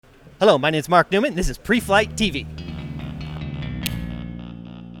Hello, my name is Mark Newman. This is Pre-Flight TV.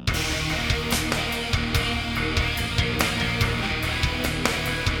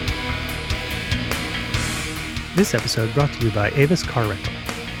 This episode brought to you by Avis Car Rental.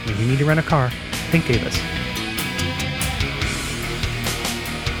 When you need to rent a car, think Avis.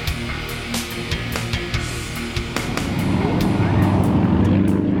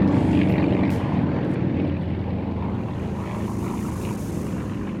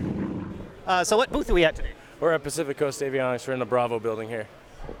 So what booth are we at today? We're at Pacific Coast Avionics. We're in the Bravo building here.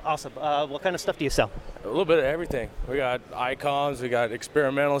 Awesome. What kind of stuff do you sell? A little bit of everything. We got icons, we got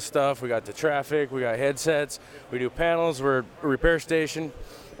experimental stuff, we got the traffic, we got headsets, we do panels, we're a repair station,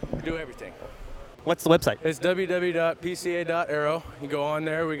 we do everything. What's the website? It's www.pca.aero. You go on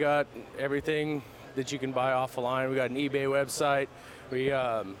there, we got everything that you can buy off the line. We got an eBay website. We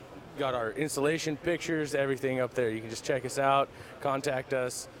got our installation pictures, everything up there. You can just check us out, contact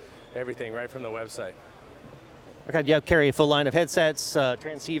us, everything right from the website. Okay, you carry a full line of headsets,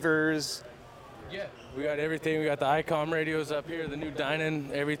 transceivers. Yeah, we got everything. We got the ICOM radios up here, the new Dynon,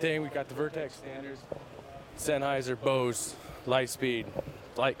 everything. We got the Vertex standards, Sennheiser, Bose, Lightspeed,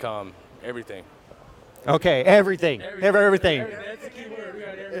 Lightcom, everything. Okay, everything. Everything. That's the key word. We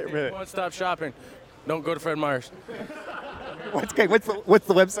got everything. One-stop shopping. Don't go to Fred Meyer's. What's the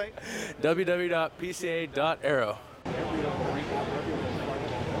website? www.pca.aero.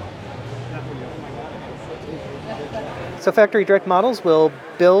 So Factory Direct Models will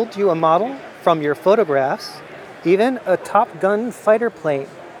build you a model from your photographs, even a Top Gun fighter plane.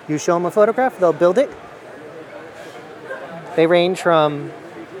 You show them a photograph, they'll build it. They range from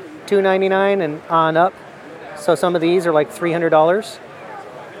 $299 and on up. So some of these are like $300,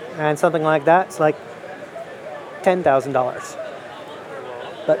 and something like that's like $10,000.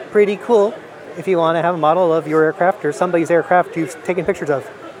 But pretty cool if you want to have a model of your aircraft or somebody's aircraft you've taken pictures of.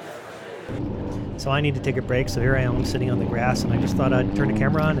 So I need to take a break, so here I am sitting on the grass, and I just thought I'd turn the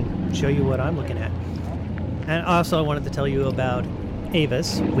camera on and show you what I'm looking at. And also I wanted to tell you about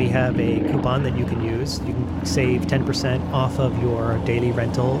Avis. We have a coupon that you can use. You can save 10% off of your daily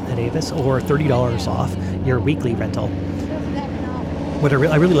rental at Avis, or $30 off your weekly rental.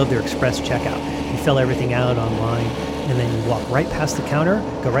 I really love their express checkout. You fill everything out online, and then you walk right past the counter,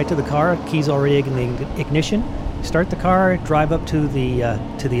 go right to the car, keys already in the ignition, start the car, drive up to the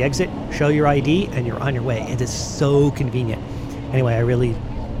exit, show your ID, and you're on your way. It is so convenient. Anyway, I really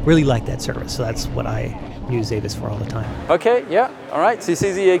like that service, so that's what I use Avis for all the time. Okay, yeah, all right. This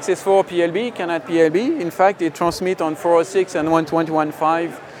is the XS4 PLB, Canad PLB. In fact, it transmits on 406 and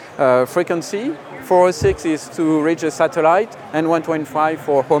 121.5 frequency. 406 is to reach a satellite, and 125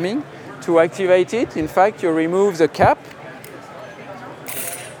 for homing. To activate it, in fact, you remove the cap,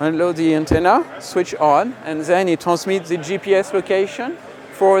 unload the antenna, switch on, and then it transmits the GPS location,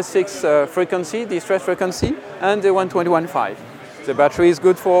 406 frequency, distress frequency, and the 121.5. The battery is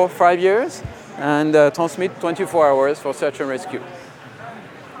good for 5 years, and transmit 24 hours for search and rescue.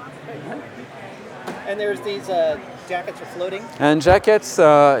 And there's these jackets for floating? And jackets,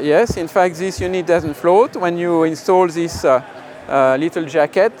 yes, in fact this unit doesn't float. When you install this little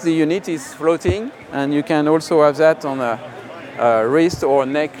jacket, the unit is floating, and you can also have that on a wrist or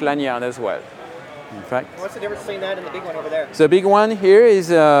neck lanyard as well. In fact, What's the difference between that and the big one over there? the big one here is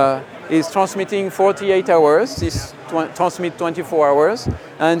transmitting 48 hours. This transmits 24 hours,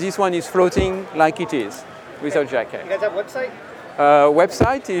 and this one is floating like it is without jacket. You guys have a website?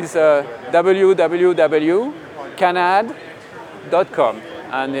 Website is www.canad.com,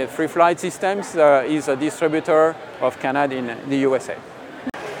 and Free Flight Systems is a distributor of Canad in the USA.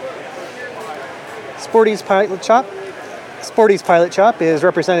 Sporty's Pilot Shop. Sporty's Pilot Shop is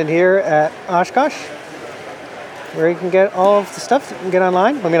represented here at Oshkosh, where you can get all of the stuff you can get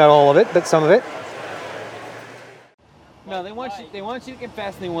online. I mean, not all of it, but some of it. No, they want you to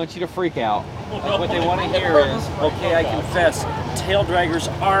confess, and they want you to freak out. Like what they want to hear is, okay, I confess, tail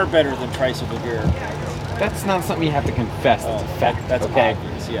draggers are better than tricycle gear. That's not something you have to confess. That's a fact. That's okay.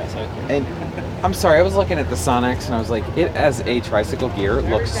 Obvious, yes. Okay. And I'm sorry, I was looking at the Sonex and I was like, it as a tricycle gear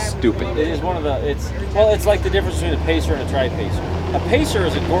looks stupid. It is one of the, it's like the difference between a Pacer and a Tri-Pacer. A Pacer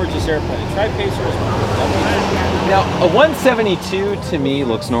is a gorgeous airplane. A Tri-Pacer is Now, a 172 to me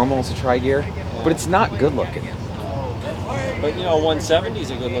looks normal as a tri-gear, but it's not good looking. But you know, a 170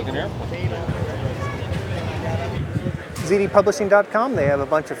 is a good looking airplane. ZDpublishing.com, they have a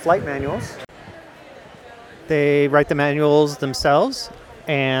bunch of flight manuals. They write the manuals themselves,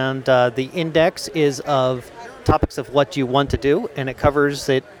 and the index is of topics of what you want to do, and it covers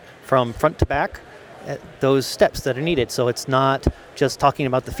it from front to back, those steps that are needed. So it's not just talking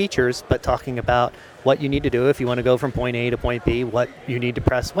about the features, but talking about what you need to do if you want to go from point A to point B, what you need to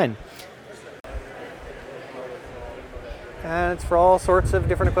press when. And it's for all sorts of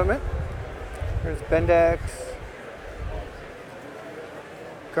different equipment. There's Bendix,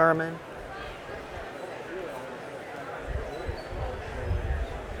 Garmin.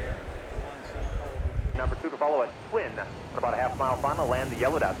 Number 2 to follow at Twin. For about a half-mile final, land the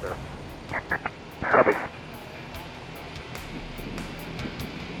yellow dot, sir. Copy.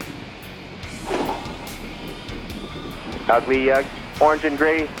 Ugly orange and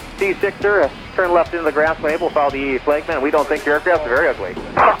gray C6er, turn left into the grass when able, follow the flagman. We don't think your aircraft is very ugly.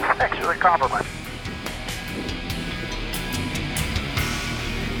 Excellent compliment.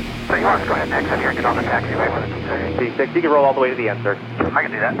 So you want to go ahead and exit here and get on the taxiway with us. C6, you can roll all the way to the end, sir. I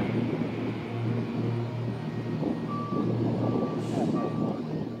can do that.